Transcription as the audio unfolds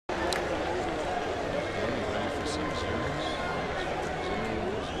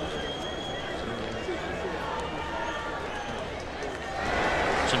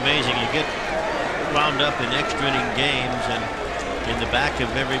amazing. You get wound up in extra inning games, and in the back of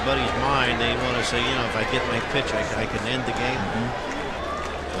everybody's mind, they want to say, you know, if I get my pitch, I can end the game.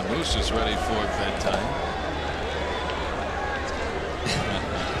 The Moose is ready for bedtime.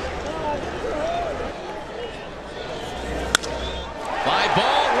 Fly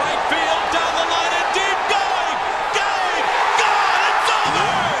ball, right field, down the line, and deep, going, gone, it's over!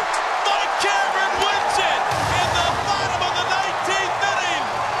 Mike Cameron wins it in the bottom of the 19th inning.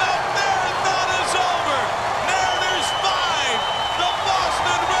 The marathon is over. Mariners 5, the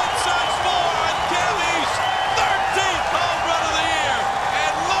Boston Red Sox 4 on Cammy's 13th home run of the year.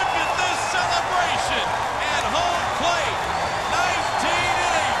 And look at this celebration at home plate. 19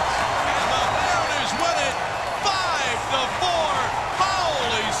 innings, and the Mariners win it 5-4.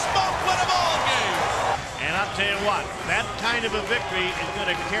 Holy smoke, what a ball game! And I'll tell you what, that kind of a victory is going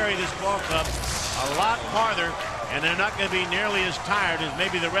to carry this ball club a lot farther, and they're not going to be nearly as tired as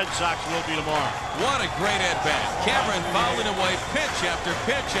maybe the Red Sox will be tomorrow. What a great at-bat. Cameron fouling away pitch after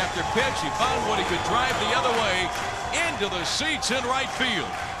pitch after pitch. He found what he could drive the other way into the seats in right field.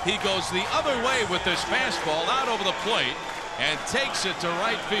 He goes the other way with this fastball out over the plate and takes it to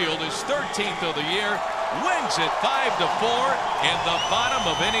right field, his 13th of the year. Wins it 5-4 in the bottom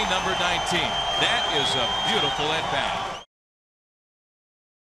of inning number 19. That is a beautiful at-bat.